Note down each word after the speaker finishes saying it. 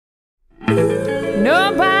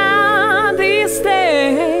Nobody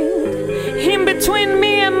stand in between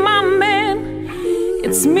me and my man.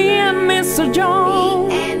 It's me and Mr.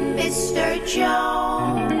 Jones. Me and Mr.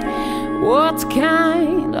 Jones. What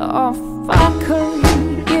kind of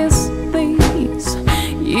fuckery is this?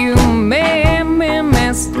 You made me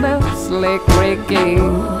miss the slick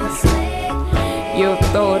riggings. You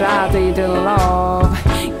thought I didn't love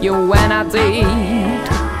you when I did.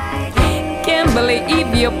 Can't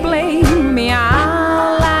believe you played me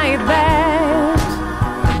out like that.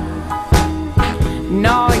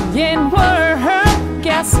 Knowing we're her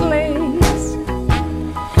guest list,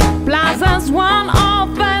 Plaza's one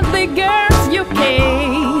of the girls you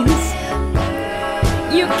kiss.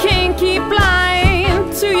 You can't keep lying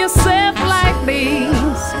to yourself like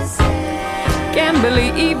this. Can't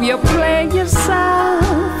believe you play yourself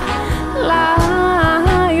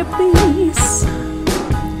like this.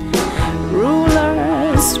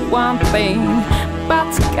 Rulers one thing,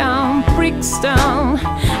 but come bricks down.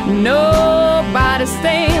 Nobody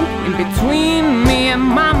stand in between me and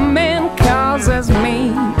my man, 'cause it's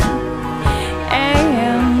me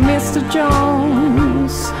and Mr.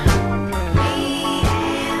 Jones. Me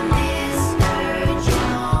and Mr.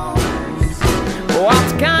 Jones. What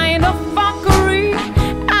kind of fuckery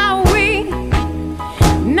are we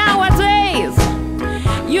nowadays?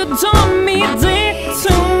 You don't mean dick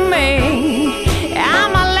to me.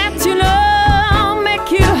 I'ma let you know, make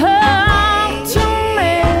you hurt to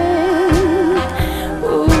me.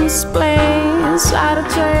 Whose place are the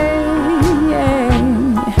change?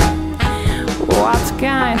 What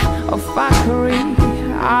kind of fuckery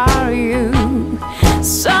are you?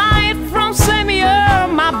 Side from Samuel,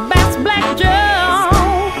 my best black Joe.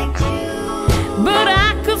 But I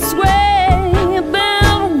could swear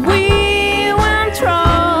that we went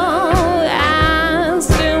wrong. I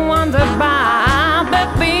still wonder about the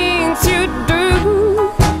things you do,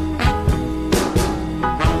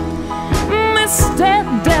 Mr.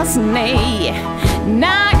 Destiny.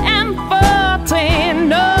 9 and 14,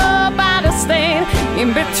 nobody stand in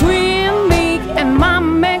between me and my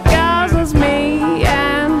man, 'cause it's me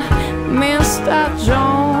and Mr.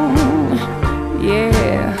 Jones.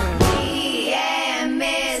 Yeah. Me and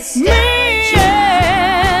Mr.